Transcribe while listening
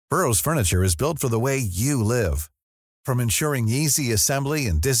Burrow's furniture is built for the way you live. From ensuring easy assembly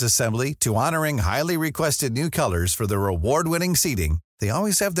and disassembly to honoring highly requested new colors for their award-winning seating, they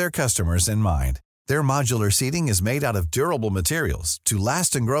always have their customers in mind. Their modular seating is made out of durable materials to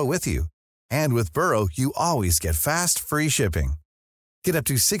last and grow with you. And with Burrow, you always get fast, free shipping. Get up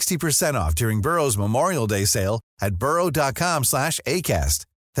to 60% off during Burrow's Memorial Day sale at burrow.com/ACAST.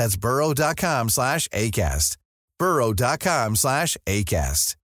 That's burrow.com/ACAST.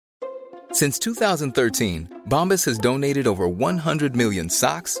 burrow.com/ACAST. Since 2013, Bombas has donated over 100 million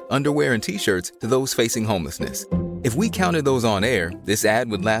socks, underwear, and T-shirts to those facing homelessness. If we counted those on air, this ad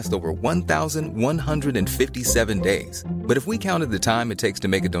would last over 1,157 days. But if we counted the time it takes to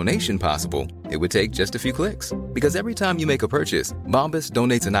make a donation possible, it would take just a few clicks. Because every time you make a purchase, Bombas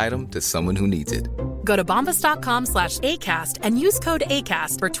donates an item to someone who needs it. Go to bombas.com/ACAST and use code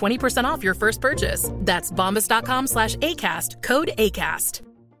ACAST for 20% off your first purchase. That's bombas.com/ACAST, code ACAST.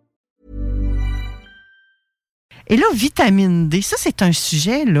 Et là, vitamine D, ça, c'est un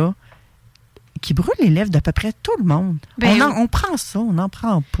sujet, là, qui brûle les lèvres d'à peu près tout le monde. On prend ça, on n'en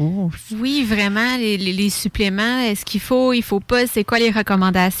prend pas. Oui, vraiment, les suppléments, est-ce qu'il faut, il faut pas, c'est quoi les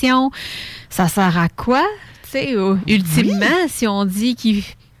recommandations? Ça sert à quoi? Tu sais, ultimement, si on dit qu'il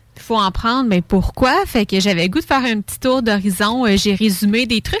faut en prendre, mais pourquoi? Fait que j'avais le goût de faire un petit tour d'horizon. J'ai résumé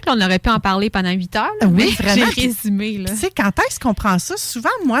des trucs. Là, on aurait pu en parler pendant 8 heures. Là, oui, vraiment. J'ai résumé. Là. Tu sais, quand est-ce qu'on prend ça?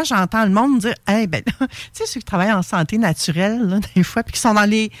 Souvent, moi, j'entends le monde dire, hey, tu sais, ceux qui travaillent en santé naturelle, là, des fois, puis qui sont dans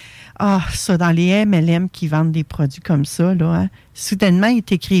les MLM qui vendent des produits comme ça, là, hein. Soudainement, ils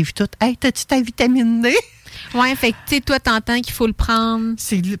t'écrivent tout. Hey, t'as-tu ta vitamine D? Oui, fait que, tu sais, toi, t'entends qu'il faut le prendre.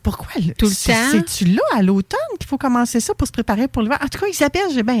 Pourquoi? Tout le temps. C'est-tu là, à l'automne, qu'il faut commencer ça pour se préparer pour l'hiver? En tout cas, Isabelle,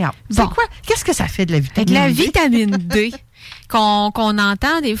 j'ai bien hâte. Bon. C'est quoi? Qu'est-ce que ça fait de la vitamine D? De la vitamine D, qu'on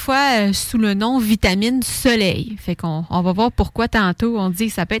entend des fois sous le nom vitamine soleil. Fait qu'on va voir pourquoi tantôt on dit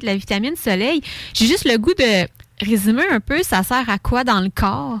que ça peut être la vitamine soleil. J'ai juste le goût de résumer un peu, ça sert à quoi dans le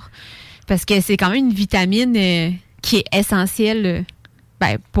corps? Parce que c'est quand même une vitamine qui est essentielle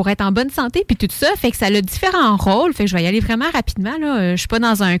pour être en bonne santé, puis tout ça, fait que ça a différents rôles, fait que je vais y aller vraiment rapidement, là. Je suis pas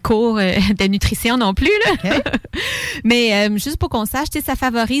dans un cours de nutrition non plus, là. Okay. Mais juste pour qu'on sache, ça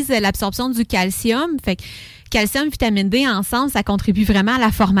favorise l'absorption du calcium, fait que calcium, vitamine D, ensemble, ça contribue vraiment à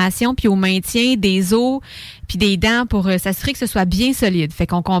la formation puis au maintien des os puis des dents pour s'assurer que ce soit bien solide. Fait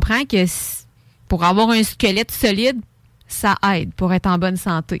qu'on comprend que pour avoir un squelette solide, ça aide pour être en bonne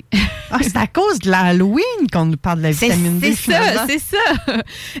santé. C'est à cause de l'Halloween qu'on nous parle de la vitamine D. C'est ça.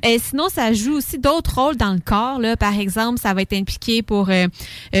 Et sinon, ça joue aussi d'autres rôles dans le corps. Là. Par exemple, ça va être impliqué pour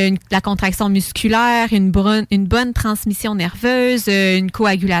la contraction musculaire, une bonne transmission nerveuse, une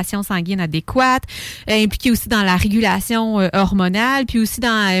coagulation sanguine adéquate, impliqué aussi dans la régulation hormonale, puis aussi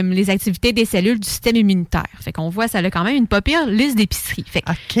dans les activités des cellules du système immunitaire. Fait qu'on voit, ça a quand même une pas pire liste d'épicerie. Fait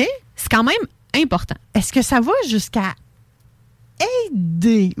que c'est quand même important. Est-ce que ça va jusqu'à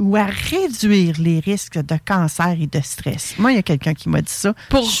aider ou à réduire les risques de cancer et de stress? Moi, il y a quelqu'un qui m'a dit ça.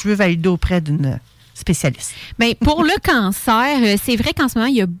 Je veux valider auprès d'une spécialiste. Bien, pour le cancer, c'est vrai qu'en ce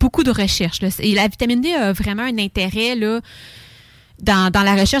moment, il y a beaucoup de recherches. Là. Et la vitamine D a vraiment un intérêt là, dans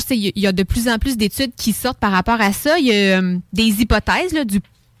la recherche. Il y a de plus en plus d'études qui sortent par rapport à ça. Il y a des hypothèses là,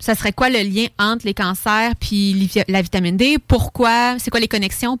 ça serait quoi le lien entre les cancers puis la vitamine D? Pourquoi? C'est quoi les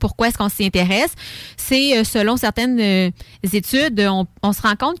connexions? Pourquoi est-ce qu'on s'y intéresse? C'est selon certaines études, on se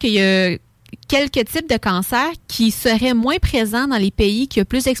rend compte qu'il y a quelques types de cancers qui seraient moins présents dans les pays qui ont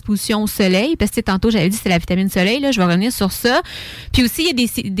plus d'exposition au soleil. Parce que tantôt, j'avais dit que c'est la vitamine soleil. Là, je vais revenir sur ça. Puis aussi, il y a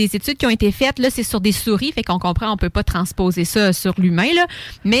des études qui ont été faites. Là, c'est sur des souris. Fait qu'on comprend, on peut pas transposer ça sur l'humain. Là.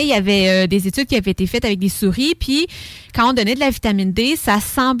 Mais il y avait des études qui avaient été faites avec des souris. Puis, quand on donnait de la vitamine D, ça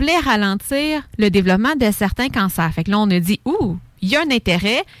semblait ralentir le développement de certains cancers. Fait que là, on a dit, il y a un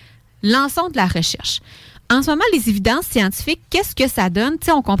intérêt. Lançons de la recherche. En ce moment, les évidences scientifiques, qu'est-ce que ça donne? Tu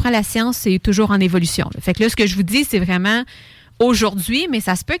sais, on comprend la science, c'est toujours en évolution. Là. Fait que là, ce que je vous dis, c'est vraiment aujourd'hui, mais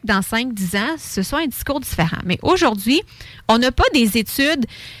ça se peut que dans 5-10 ans, ce soit un discours différent. Mais aujourd'hui, on n'a pas des études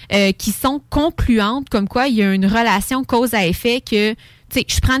qui sont concluantes, comme quoi il y a une relation cause à effet que, tu sais,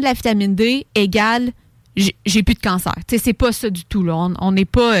 je prends de la vitamine D égale j'ai plus de cancer. Tu sais, c'est pas ça du tout, là. On n'est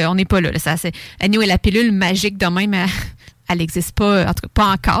pas là. Ça, c'est, anyway, la pilule magique de même, elle n'existe pas, en tout cas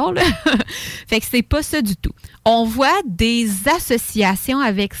pas encore. Là. Fait que c'est pas ça du tout. On voit des associations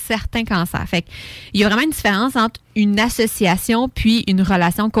avec certains cancers. Fait qu'il y a vraiment une différence entre une association puis une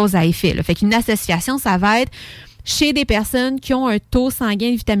relation cause à effet. Là. Fait qu'une association, ça va être chez des personnes qui ont un taux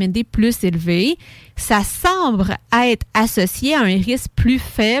sanguin de vitamine D plus élevé. Ça semble être associé à un risque plus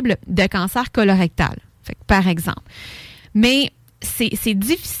faible de cancer colorectal. Fait que, par exemple. Mais c'est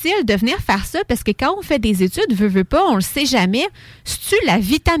difficile de venir faire ça parce que quand on fait des études, veut pas, on le sait jamais, c'est-tu la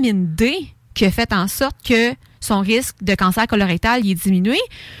vitamine D qui a fait en sorte que son risque de cancer colorectal est diminué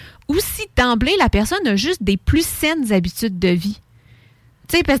ou si d'emblée, la personne a juste des plus saines habitudes de vie.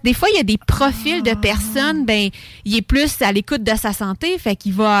 Tu sais, parce que des fois, il y a des profils de personnes, il est plus à l'écoute de sa santé, fait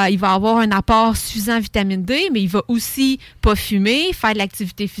qu'il va avoir un apport suffisant en vitamine D, mais il va aussi pas fumer, faire de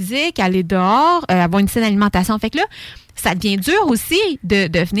l'activité physique, aller dehors, avoir une saine alimentation. Fait que là, ça devient dur aussi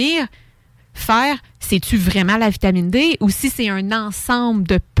de venir faire, c'est-tu vraiment la vitamine D ou si c'est un ensemble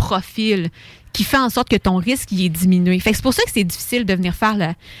de profils qui fait en sorte que ton risque il est diminué. Fait que c'est pour ça que c'est difficile de venir faire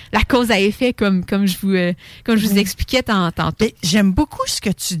la cause à effet comme je vous expliquais tantôt. Mais j'aime beaucoup ce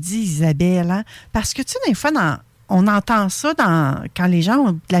que tu dis, Isabelle, hein? Parce que tu sais, des fois, on entend ça quand les gens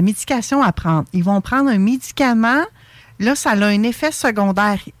ont de la médication à prendre. Ils vont prendre un médicament, là, ça a un effet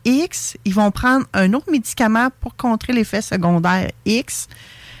secondaire X. Ils vont prendre un autre médicament pour contrer l'effet secondaire X.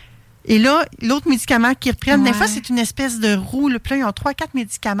 Et là, l'autre médicament qu'ils reprennent, des fois, c'est une espèce de roue. Puis là, ils ont 3-4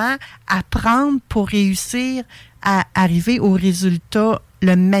 médicaments à prendre pour réussir à arriver au résultat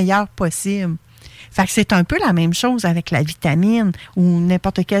le meilleur possible. Fait que c'est un peu la même chose avec la vitamine ou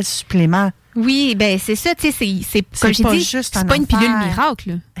n'importe quel supplément. Oui, ben c'est ça, tu sais, c'est comme j'ai dit, c'est pas une pilule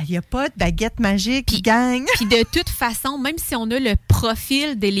miracle. Il n'y a pas de baguette magique qui gagne. Puis de toute façon, même si on a le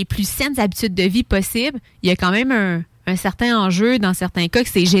profil les plus saines habitudes de vie possibles, il y a quand même un certain enjeu dans certains cas que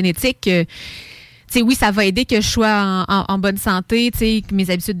c'est génétique. Tu sais, oui, ça va aider que je sois en bonne santé, tu sais, que mes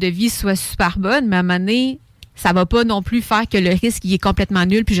habitudes de vie soient super bonnes, mais à un moment donné, ça va pas non plus faire que le risque il est complètement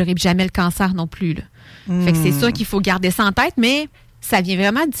nul puis j'aurai jamais le cancer non plus. Là. Fait que c'est sûr qu'il faut garder ça en tête, mais ça vient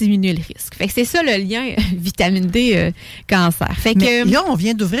vraiment diminuer le risque. Fait que c'est ça le lien vitamine D cancer. Fait que là, on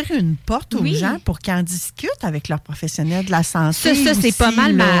vient d'ouvrir une porte aux gens pour qu'ils en discutent avec leurs professionnels de la santé. Ça aussi, c'est pas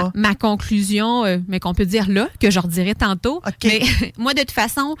mal ma conclusion, mais qu'on peut dire là, que je redirai tantôt. Okay. Mais moi, de toute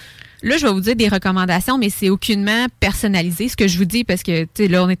façon, là, je vais vous dire des recommandations, mais c'est aucunement personnalisé, ce que je vous dis, parce que, tu sais,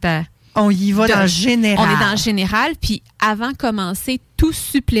 là, on y va dans le général. On est dans le général, puis avant de commencer tout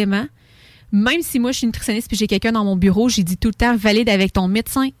supplément, même si moi, je suis nutritionniste puis j'ai quelqu'un dans mon bureau, j'ai dit tout le temps, valide avec ton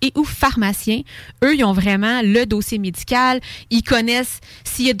médecin et ou pharmacien. Eux, ils ont vraiment le dossier médical. Ils connaissent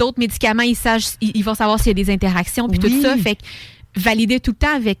s'il y a d'autres médicaments, ils vont savoir s'il y a des interactions puis tout ça. Fait que valider tout le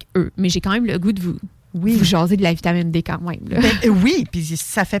temps avec eux. Mais j'ai quand même le goût de vous jaser de la vitamine D quand même. Là. Oui, puis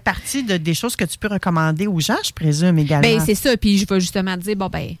ça fait partie des choses que tu peux recommander aux gens, je présume également. Ben c'est ça. Puis je vais justement te dire,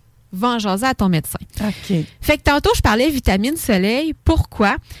 va en jaser à ton médecin. OK. Fait que tantôt, je parlais vitamine soleil.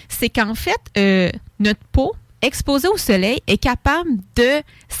 Pourquoi? C'est qu'en fait, notre peau exposée au soleil est capable de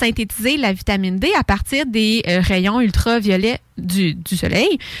synthétiser la vitamine D à partir des rayons ultraviolets du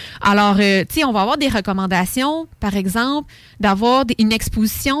soleil. Alors, tu sais, on va avoir des recommandations, par exemple, d'avoir une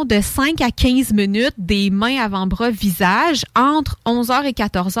exposition de 5 à 15 minutes des mains, avant-bras, visage entre 11h et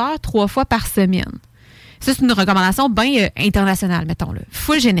 14h, 3 fois par semaine. Ça, c'est une recommandation bien internationale, mettons, là,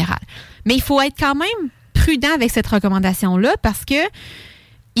 full générale. Mais il faut être quand même prudent avec cette recommandation-là parce que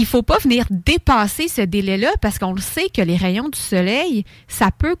il faut pas venir dépasser ce délai-là parce qu'on le sait que les rayons du soleil,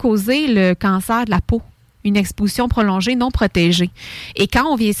 ça peut causer le cancer de la peau, une exposition prolongée non protégée. Et quand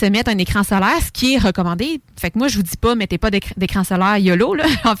on vient se mettre un écran solaire, ce qui est recommandé, fait que moi, je vous dis pas, mettez pas d'écran solaire YOLO, là.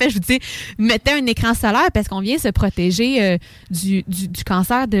 En fait, je vous dis, mettez un écran solaire parce qu'on vient se protéger du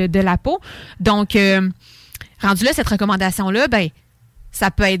cancer de la peau. Donc, rendu là, cette recommandation-là, ça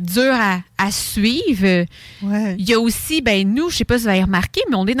peut être dur à suivre. Ouais. Il y a aussi, nous, je sais pas si vous avez remarqué,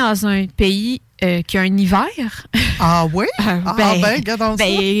 mais on est dans un pays qui a un hiver. Ah oui? Regardons ça.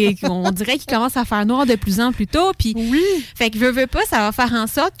 On dirait qu'il commence à faire noir de plus en plus tôt. Puis, oui. Fait que veux pas, ça va faire en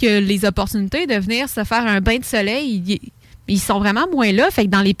sorte que les opportunités de venir se faire un bain de soleil, ils sont vraiment moins là. Fait que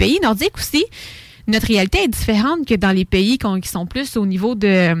dans les pays nordiques aussi, notre réalité est différente que dans les pays qui sont plus au niveau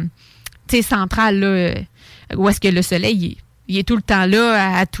de, tu sais, central, là, où est-ce que le soleil il est tout le temps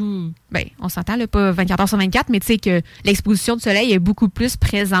là à tout. On s'entend là, pas 24 heures sur 24, mais tu sais que l'exposition du soleil est beaucoup plus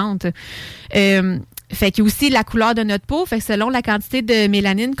présente. Fait qu'il y a aussi la couleur de notre peau. Fait que selon la quantité de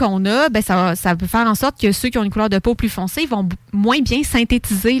mélanine qu'on a, ça peut faire en sorte que ceux qui ont une couleur de peau plus foncée vont moins bien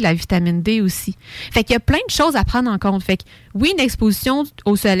synthétiser la vitamine D aussi. Fait qu'il y a plein de choses à prendre en compte. Fait que oui, une exposition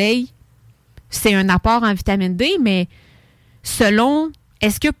au soleil, c'est un apport en vitamine D, mais selon,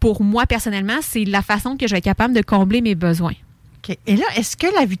 est-ce que pour moi personnellement, c'est la façon que je vais être capable de combler mes besoins? OK. Et là, est-ce que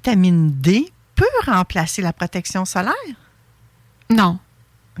la vitamine D peut remplacer la protection solaire? Non.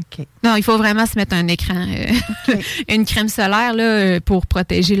 OK. Non, il faut vraiment se mettre un écran, une crème solaire là, pour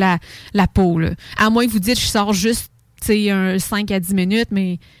protéger la peau. Là. À moins que vous dites, je sors juste 5 à 10 minutes,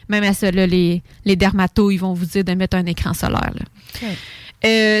 mais même à ça, là, les dermatos, ils vont vous dire de mettre un écran solaire. Là.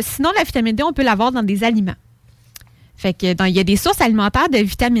 Okay. Sinon, la vitamine D, on peut l'avoir dans des aliments. Fait que il y a des sources alimentaires de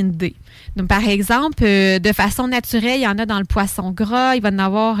vitamine D. Donc, par exemple, de façon naturelle, il y en a dans le poisson gras, il va y en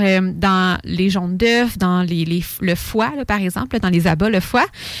avoir dans les jaunes d'œufs, dans le foie, là, par exemple, là, dans les abats, le foie.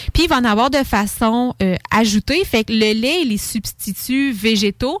 Puis, il va y en avoir de façon ajoutée. Fait que le lait et les substituts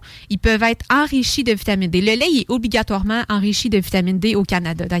végétaux, ils peuvent être enrichis de vitamine D. Le lait, il est obligatoirement enrichi de vitamine D au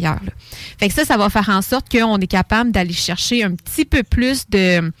Canada, d'ailleurs, là. Fait que ça va faire en sorte qu'on est capable d'aller chercher un petit peu plus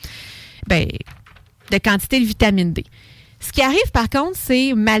de quantité de vitamine D. Ce qui arrive, par contre,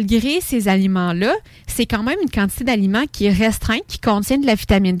 c'est, malgré ces aliments-là, c'est quand même une quantité d'aliments qui est restreinte, qui contient de la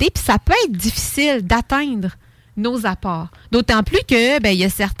vitamine D, puis ça peut être difficile d'atteindre nos apports. D'autant plus que, il y a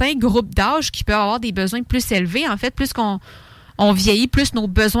certains groupes d'âge qui peuvent avoir des besoins plus élevés. En fait, plus qu'on vieillit, plus nos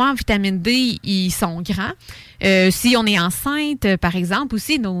besoins en vitamine D, ils sont grands. Si on est enceinte, par exemple,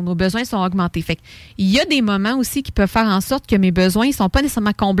 aussi, nos besoins sont augmentés. Fait il y a des moments aussi qui peuvent faire en sorte que mes besoins ne sont pas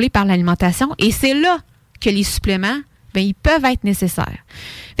nécessairement comblés par l'alimentation. Et c'est là que les suppléments, ils peuvent être nécessaires.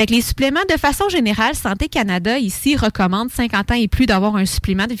 Fait que les suppléments, de façon générale, Santé Canada, ici, recommande 50 ans et plus d'avoir un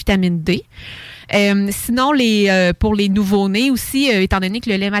supplément de vitamine D. Sinon, pour les nouveau-nés aussi, étant donné que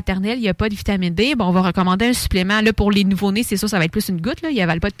le lait maternel, il n'y a pas de vitamine D, on va recommander un supplément. Là, pour les nouveau-nés, c'est sûr, ça va être plus une goutte. Là. Ils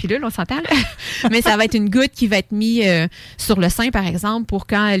n'avalent pas de pilule, on s'entend. Là. Mais ça va être une goutte qui va être mise sur le sein, par exemple, pour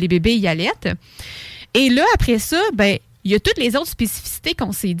quand les bébés y allaitent. Et là, après ça, il y a toutes les autres spécificités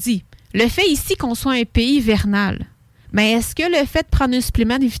qu'on s'est dit. Le fait ici qu'on soit un pays vernal, mais est-ce que le fait de prendre un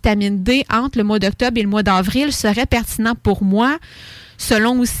supplément de vitamine D entre le mois d'octobre et le mois d'avril serait pertinent pour moi,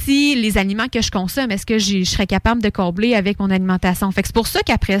 selon aussi les aliments que je consomme? Est-ce que je serais capable de combler avec mon alimentation? Fait que c'est pour ça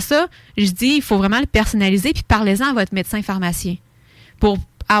qu'après ça, je dis, il faut vraiment le personnaliser, puis parlez-en à votre médecin pharmacien pour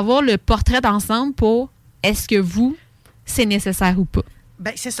avoir le portrait d'ensemble pour est-ce que c'est nécessaire ou pas.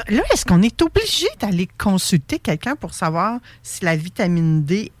 Bien, c'est ça. Là, est-ce qu'on est obligé d'aller consulter quelqu'un pour savoir si la vitamine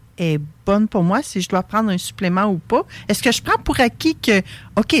D est bonne pour moi, si je dois prendre un supplément ou pas? Est-ce que je prends pour acquis que,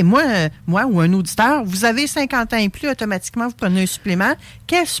 OK, moi ou un auditeur, vous avez 50 ans et plus, automatiquement, vous prenez un supplément.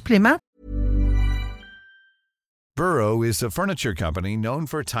 Quel supplément? Burrow is a furniture company known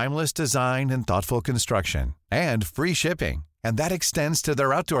for timeless design and thoughtful construction, and free shipping, and that extends to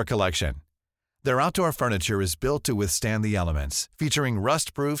their outdoor collection. Their outdoor furniture is built to withstand the elements, featuring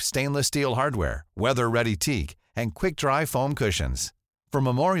rust-proof stainless steel hardware, weather-ready teak, and quick-dry foam cushions. For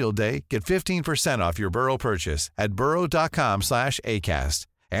Memorial Day, get 15% off your Burrow purchase at burrow.com/ACAST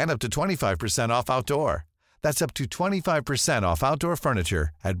and up to 25% off outdoor. That's up to 25% off outdoor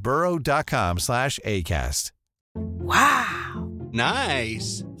furniture at burrow.com/ACAST. Wow!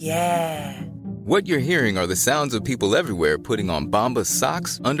 Nice! Yeah! What you're hearing are the sounds of people everywhere putting on Bombas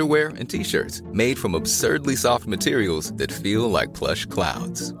socks, underwear, and T-shirts made from absurdly soft materials that feel like plush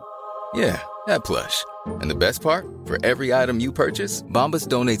clouds. Yeah, that plush. And the best part? For every item you purchase, Bombas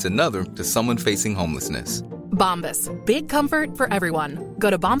donates another to someone facing homelessness. Bombas. Big comfort for everyone.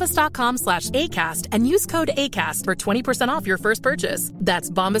 Go to bombas.com/ACAST and use code ACAST for 20% off your first purchase. That's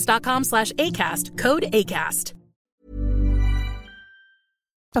bombas.com/ACAST. Code ACAST.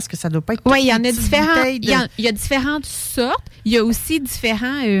 Parce que ça doit pas être... Oui, il y en a différents. Il y a différentes sortes. Il y a aussi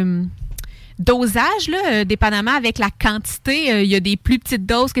différents... dosage, là, dépendamment avec la quantité. Il y a des plus petites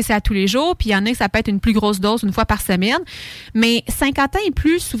doses que c'est à tous les jours, puis il y en a que ça peut être une plus grosse dose une fois par semaine. Mais 50 ans et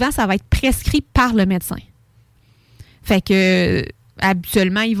plus, souvent, ça va être prescrit par le médecin. Fait que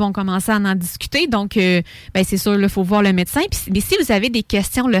habituellement, ils vont commencer à en discuter. Donc, c'est sûr, il faut voir le médecin. Mais si vous avez des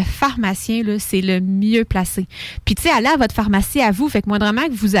questions, le pharmacien, là, c'est le mieux placé. Puis, tu sais, allez à votre pharmacie à vous. Fait que moindrement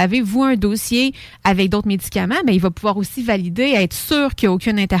que vous avez, vous, un dossier avec d'autres médicaments, il va pouvoir aussi valider, être sûr qu'il n'y a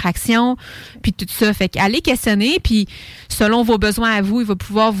aucune interaction, puis tout ça. Fait qu'allez questionner, puis selon vos besoins à vous, il va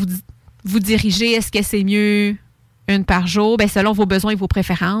pouvoir vous diriger. Est-ce que c'est mieux une par jour, selon vos besoins et vos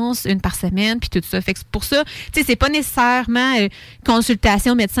préférences, une par semaine, puis tout ça. Fait que pour ça, tu sais, c'est pas nécessairement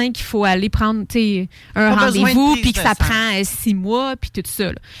consultation médecin qu'il faut aller prendre, tu sais, un rendez-vous, puis que ça prend 6 mois, puis tout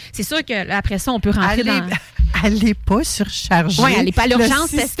ça. Là. C'est sûr qu'après ça, on peut rentrer dans... Allez pas surcharger. Oui, allez pas à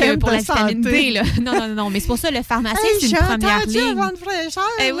l'urgence parce que pour la vitamine D, là. Non. Mais c'est pour ça, le pharmacien, c'est une première ligne. Avant de fraîcheur,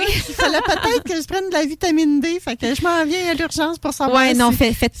 oui. Il fallait peut-être que je prenne de la vitamine D. Fait que je m'en viens à l'urgence pour savoir. Oui, non,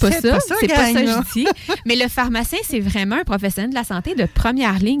 faites pas ça. C'est pas ça que je dis. Mais le pharmacien, c'est vraiment un professionnel de la santé de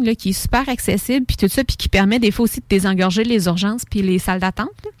première ligne là, qui est super accessible, puis tout ça, puis qui permet des fois aussi de désengorger les urgences puis les salles d'attente.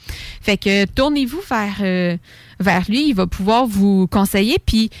 Là. Fait que tournez-vous vers lui. Il va pouvoir vous conseiller.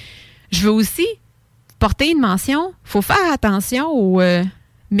 Puis je veux aussi porter une mention, il faut faire attention aux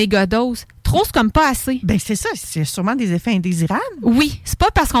mégadoses. Trop, c'est comme pas assez. C'est ça, c'est sûrement des effets indésirables. Oui, c'est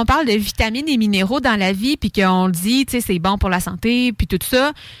pas parce qu'on parle de vitamines et minéraux dans la vie puis qu'on le dit, tu sais, c'est bon pour la santé puis tout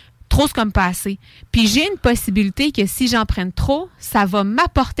ça. Trop, c'est comme pas assez. Puis j'ai une possibilité que si j'en prenne trop, ça va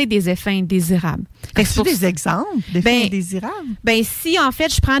m'apporter des effets indésirables. As-tu des exemples d'effets indésirables? Ben, si, en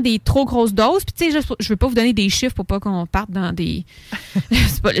fait, je prends des trop grosses doses, puis tu sais, je veux pas vous donner des chiffres pour pas qu'on parte dans des...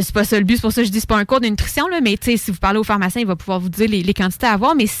 c'est pas ça le but, c'est pour ça que je dis c'est pas un cours de nutrition, là, mais tu sais, si vous parlez au pharmacien, il va pouvoir vous dire les quantités à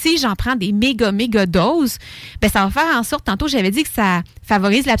avoir, mais si j'en prends des méga doses, ben ça va faire en sorte, tantôt j'avais dit que ça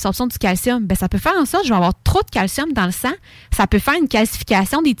favorise l'absorption du calcium, ben ça peut faire en sorte que je vais avoir trop de calcium dans le sang, ça peut faire une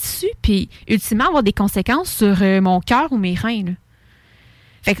calcification des tissus, puis ultimement avoir des conséquences sur mon cœur ou mes reins, là.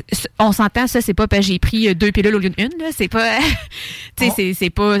 Fait que, on s'entend, ça, c'est pas parce que j'ai pris 2 pilules au lieu d'une, là. C'est pas, tu sais, c'est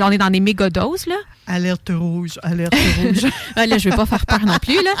pas, on est dans des méga doses, là. Alerte rouge. Là, je vais pas faire peur non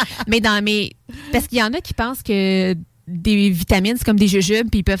plus, là. Parce qu'il y en a qui pensent que des vitamines, c'est comme des jujubes,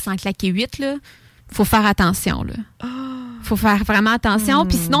 puis ils peuvent s'en claquer 8, là. Faut faire attention, là. Faut faire vraiment attention.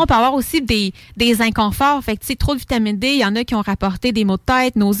 Puis sinon, on peut avoir aussi des inconforts. Fait que, tu sais, trop de vitamine D, il y en a qui ont rapporté des maux de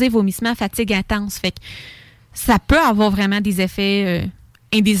tête, nausées, vomissements, fatigue intense. Fait que ça peut avoir vraiment des effets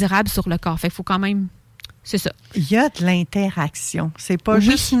indésirables sur le corps. Fait qu'il faut quand même... C'est ça. Il y a de l'interaction. C'est pas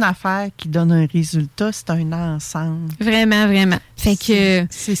juste une affaire qui donne un résultat, c'est un ensemble. Vraiment. Fait que...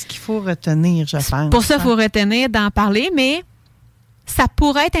 C'est ce qu'il faut retenir, je pense. Pour ça, il faut retenir d'en parler, mais ça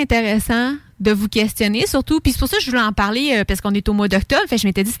pourrait être intéressant de vous questionner, surtout. Puis c'est pour ça que je voulais en parler, parce qu'on est au mois d'octobre. Fait que je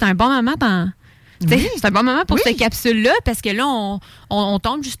m'étais dit, c'est un bon moment c'est un bon moment pour cette capsule-là, parce que là, on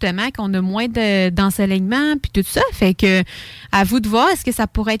tombe justement qu'on a moins d'ensoleillement, puis tout ça. Fait que, à vous de voir, est-ce que ça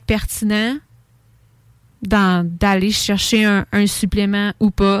pourrait être pertinent d'aller chercher un supplément ou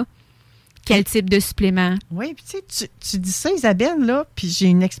pas? Quel type de supplément? Oui, puis tu dis ça, Isabelle, là, puis j'ai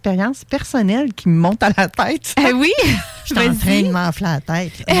une expérience personnelle qui me monte à la tête. Oui? Je suis en train de m'enfler la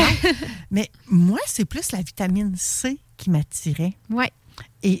tête. Mais moi, c'est plus la vitamine C qui m'attirait. Oui.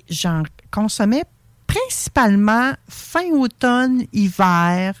 Et j'en consommais principalement fin automne,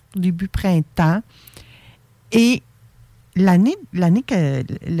 hiver, début printemps. Et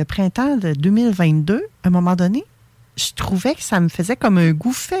le printemps de 2022, à un moment donné, je trouvais que ça me faisait comme un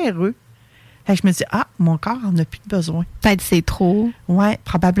goût ferreux. Fait que je me dis, mon corps en a plus de besoin. Peut-être c'est trop. Oui,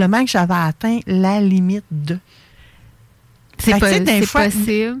 probablement que j'avais atteint la limite de. C'est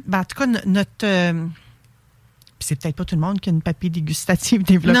possible. En tout cas, notre... c'est peut-être pas tout le monde qui a une papille dégustative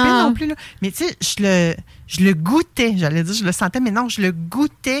développée non plus. Là. Mais tu sais, je le goûtais. J'allais dire, je le sentais, mais non, je le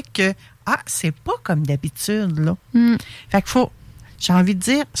goûtais que, c'est pas comme d'habitude, là. Fait que j'ai envie de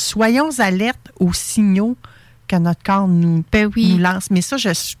dire, soyons alertes aux signaux que notre corps nous lance. Mais ça,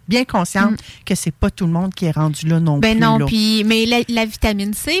 je suis bien consciente que c'est pas tout le monde qui est rendu là non plus. Non, mais la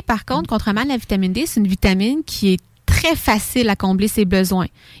vitamine C, par contre, contrairement à la vitamine D, c'est une vitamine qui est très facile à combler ses besoins.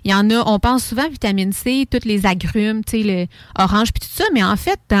 Il y en a, on pense souvent à vitamine C, toutes les agrumes, tu sais, le orange puis tout ça, mais en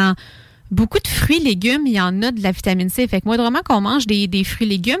fait, dans beaucoup de fruits et légumes, il y en a de la vitamine C. Fait que moi, vraiment qu'on mange des fruits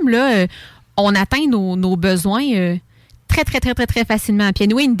et légumes, là, on atteint nos besoins très, très, très, très, très facilement. Puis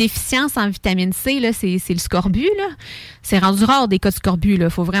une déficience en vitamine C, là, c'est le scorbut, là. C'est rendu rare des cas de scorbut, là.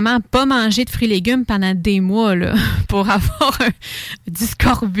 Faut vraiment pas manger de fruits et légumes pendant des mois, là, pour avoir du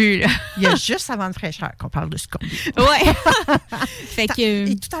scorbut, là. Il y a juste avant de fraîcheur qu'on parle de scorbut. Ouais. Fait que...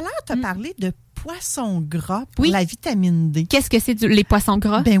 Et tout à l'heure, tu as parlé de poissons gras pour la vitamine D. Qu'est-ce que c'est les poissons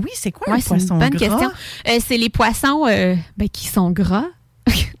gras? Ben oui, c'est quoi les poissons gras? C'est une bonne question. C'est les poissons qui sont gras.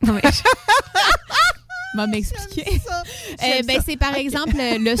 Non, mais... Va m'expliquer. C'est par exemple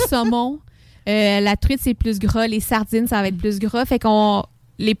le saumon, la truite, c'est plus gras, les sardines, ça va être plus gras. Fait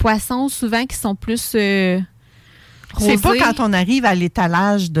les poissons, souvent, qui sont plus rosés. C'est pas quand on arrive à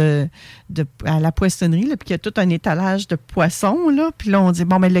l'étalage à la poissonnerie, là, puis qu'il y a tout un étalage de poissons, là, puis là, on dit,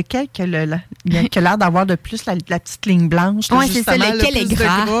 mais lequel qui a l'air d'avoir de plus la petite ligne blanche? Oui, c'est ça, lequel est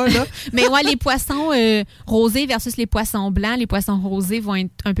gras. Mais les poissons rosés versus les poissons blancs, les poissons rosés vont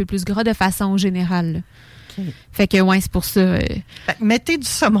être un peu plus gras de façon générale, là. Okay. Fait que, c'est pour ça. Mettez du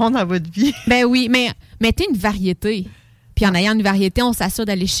saumon dans votre vie. Ben oui, mais mettez une variété. Puis en ayant une variété, on s'assure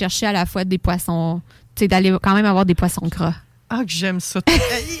d'aller chercher à la fois des poissons, tu sais, d'aller quand même avoir des poissons gras. Que j'aime ça.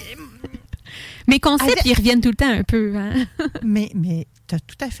 Mes concepts, ils reviennent tout le temps un peu. Hein? mais tu as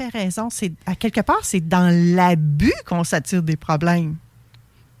tout à fait raison. À quelque part, c'est dans l'abus qu'on s'attire des problèmes.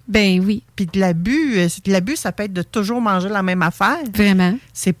 Ben oui. Puis de l'abus, ça peut être de toujours manger la même affaire. Vraiment.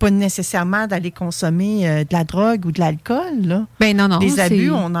 C'est pas nécessairement d'aller consommer de la drogue ou de l'alcool, là. Ben non. Des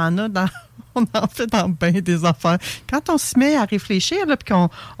abus, on en fait dans bien des affaires. Quand on se met à réfléchir, là, puis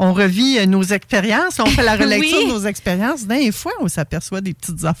qu'on revit nos expériences, on fait la relecture de nos expériences, des fois, on s'aperçoit des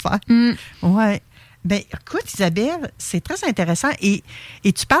petites affaires. Ouais. Ben, écoute, Isabelle, c'est très intéressant. Et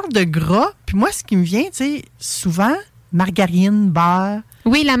tu parles de gras, puis moi, ce qui me vient, tu sais, souvent, margarine, beurre.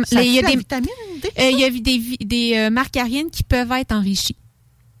 Oui, il y a des vitamines D. Il y a des margarines qui peuvent être enrichies.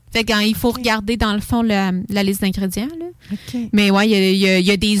 Fait qu'il faut regarder, dans le fond, la liste d'ingrédients. Là. OK. Mais ouais, il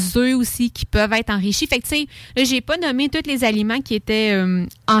y a des œufs aussi qui peuvent être enrichis. Fait que, tu sais, là, j'ai pas nommé tous les aliments qui étaient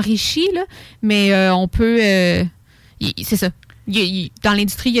enrichis, là, mais on peut... c'est ça. Dans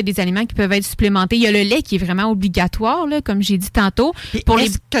l'industrie, il y a des aliments qui peuvent être supplémentés. Il y a le lait qui est vraiment obligatoire, là, comme j'ai dit tantôt.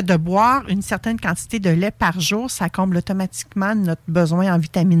 Est-ce que de boire une certaine quantité de lait par jour, ça comble automatiquement notre besoin en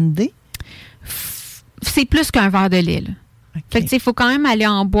vitamine D? C'est plus qu'un verre de lait, là. Okay. Fait que, il faut quand même aller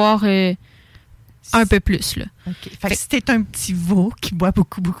en boire un peu plus, là. Okay. Fait que si t'es un petit veau qui boit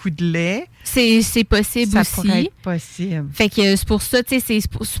beaucoup, beaucoup de lait... C'est possible ça aussi. Ça pourrait être possible. Fait que c'est pour ça, tu sais,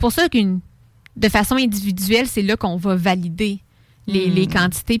 c'est pour ça de façon individuelle, c'est là qu'on va valider les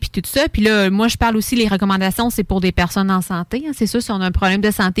quantités puis tout ça. Puis là, moi, je parle aussi, les recommandations, c'est pour des personnes en santé. Hein. C'est sûr, si on a un problème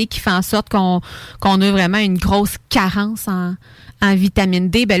de santé qui fait en sorte qu'on a vraiment une grosse carence en vitamine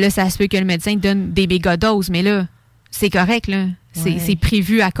D, ben là, ça se peut que le médecin donne des mégadoses. Mais là, c'est correct, là. Ouais. C'est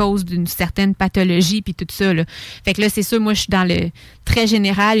prévu à cause d'une certaine pathologie puis tout ça, là. Fait que là, c'est sûr, moi, je suis dans le très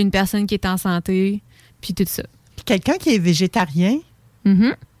général, une personne qui est en santé puis tout ça. Puis quelqu'un qui est végétarien,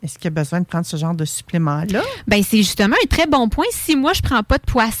 est-ce qu'il a besoin de prendre ce genre de supplément-là? Ben c'est justement un très bon point. Si moi, je prends pas de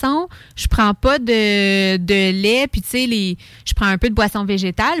poisson, je prends pas de lait, puis tu sais, je prends un peu de boisson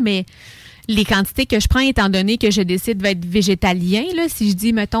végétale, mais les quantités que je prends, étant donné que je décide d'être végétalien, là, si je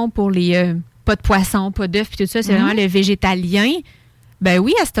dis, mettons, pour les pas de poisson, pas d'œufs, puis tout ça, c'est vraiment le végétalien, ben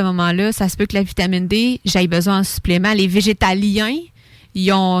oui, à ce moment-là, ça se peut que la vitamine D, j'aille besoin en supplément. Les végétaliens, il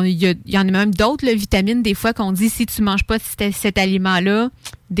y en a même d'autres, là, vitamines, des fois, qu'on dit, si tu manges pas cet aliment-là,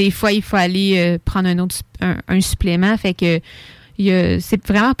 des fois, il faut aller prendre un supplément. Fait que c'est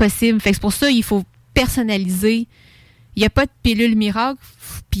vraiment possible. Fait que c'est pour ça qu'il faut personnaliser. Il n'y a pas de pilule miracle.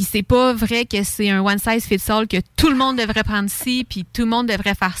 Puis c'est pas vrai que c'est un one size fits all, que tout le monde devrait prendre ci, puis tout le monde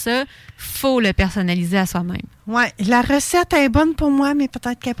devrait faire ça. Faut le personnaliser à soi-même. Oui, la recette est bonne pour moi, mais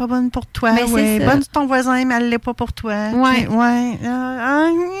peut-être qu'elle n'est pas bonne pour toi. Ben, ouais, bonne pour ton voisin, mais elle ne l'est pas pour toi. Oui. Ouais.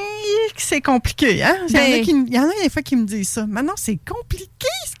 C'est compliqué, hein? Il y en a des fois qui me disent ça. Maintenant, c'est compliqué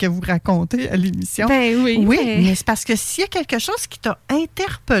ce que vous racontez à l'émission. Ben oui. Oui, mais c'est parce que s'il y a quelque chose qui t'a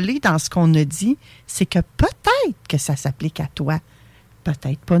interpellé dans ce qu'on a dit, c'est que peut-être que ça s'applique à toi.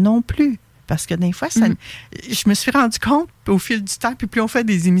 Peut-être pas non plus. Parce que des fois, je me suis rendu compte au fil du temps, puis plus on fait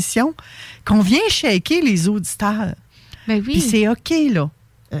des émissions, qu'on vient shaker les auditeurs. Ben oui. Puis c'est OK, là.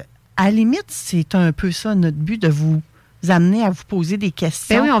 À la limite, c'est un peu ça notre but, de vous amener à vous poser des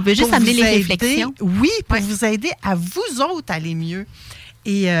questions. Ben oui, on veut juste amener les réflexions. Oui, pour vous aider à vous autres à aller mieux.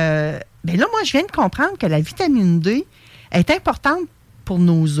 Et ben là, moi, je viens de comprendre que la vitamine D est importante pour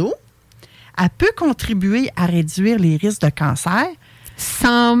nos os. Elle peut contribuer à réduire les risques de cancer.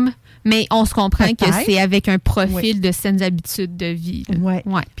 Mais on se comprend peut-être que c'est avec un profil de saines habitudes de vie. Oui.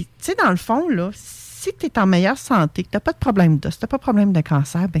 Ouais. Puis, tu sais, dans le fond, là, si tu es en meilleure santé, que tu n'as pas de problème d'os, tu n'as pas de problème de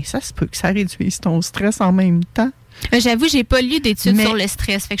cancer, bien, ça se peut que ça réduise ton stress en même temps. J'avoue, j'ai pas lu d'études sur le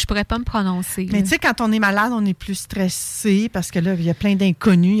stress, fait que je pourrais pas me prononcer. Mais tu sais, quand on est malade, on est plus stressé parce que là, il y a plein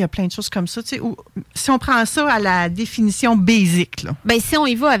d'inconnus, il y a plein de choses comme ça. Tu sais, si on prend ça à la définition basique, là. Ben, si on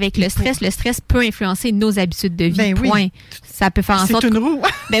y va avec le stress peut influencer nos habitudes de vie. Ben oui. Point. Ça peut faire en sorte. C'est une roue.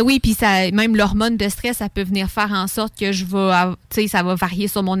 Ben oui, puis même l'hormone de stress, ça peut venir faire en sorte que tu sais, ça va varier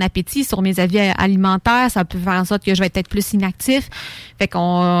sur mon appétit, sur mes avis alimentaires. Ça peut faire en sorte que je vais être plus inactif. Fait qu'il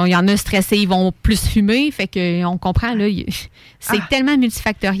y en a stressés, ils vont plus fumer. Fait qu'on comprend, là. C'est tellement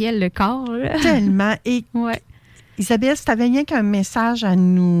multifactoriel, le corps, là. Tellement. Et Isabelle, si tu avais rien qu'un message à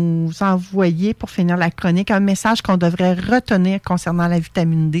nous envoyer pour finir la chronique, un message qu'on devrait retenir concernant la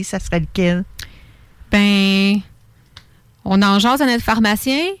vitamine D, ça serait lequel? Ben, on en jase à notre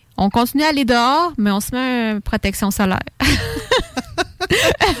pharmacien, on continue à aller dehors, mais on se met une protection solaire.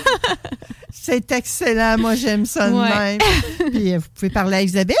 C'est excellent. Moi, j'aime ça de même. Puis, vous pouvez parler à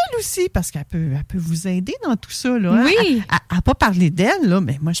Isabelle aussi, parce qu'elle peut vous aider dans tout ça. Là, hein? Oui. Elle n'a pas parlé d'elle, là,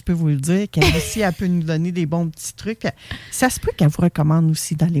 mais moi, je peux vous le dire qu'elle aussi, elle peut nous donner des bons petits trucs. Ça se peut qu'elle vous recommande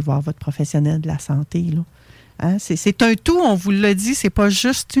aussi d'aller voir votre professionnel de la santé. Là. Hein? C'est un tout, on vous l'a dit, c'est pas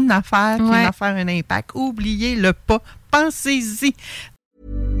juste une affaire qui va faire un impact. Oubliez-le pas. Pensez-y.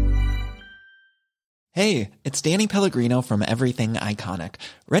 Hey, it's Danny Pellegrino from Everything Iconic.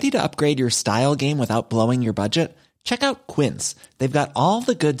 Ready to upgrade your style game without blowing your budget? Check out Quince. They've got all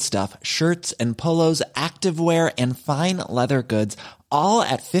the good stuff, shirts and polos, activewear, and fine leather goods, all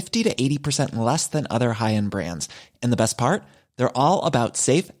at 50 to 80% less than other high-end brands. And the best part? They're all about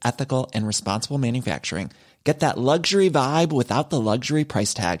safe, ethical, and responsible manufacturing. Get that luxury vibe without the luxury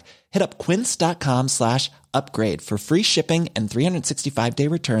price tag. Hit up quince.com/upgrade for free shipping and 365-day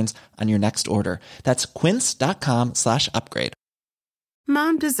returns on your next order. That's quince.com/upgrade.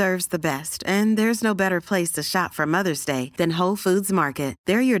 Mom deserves the best, and there's no better place to shop for Mother's Day than Whole Foods Market.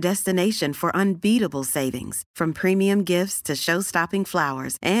 They're your destination for unbeatable savings, from premium gifts to show-stopping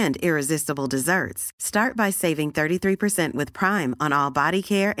flowers and irresistible desserts. Start by saving 33% with Prime on all body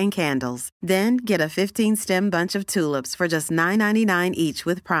care and candles. Then get a 15-stem bunch of tulips for just $9.99 each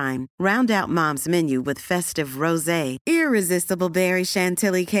with Prime. Round out Mom's menu with festive rosé, irresistible berry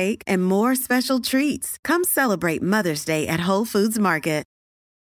chantilly cake, and more special treats. Come celebrate Mother's Day at Whole Foods Market.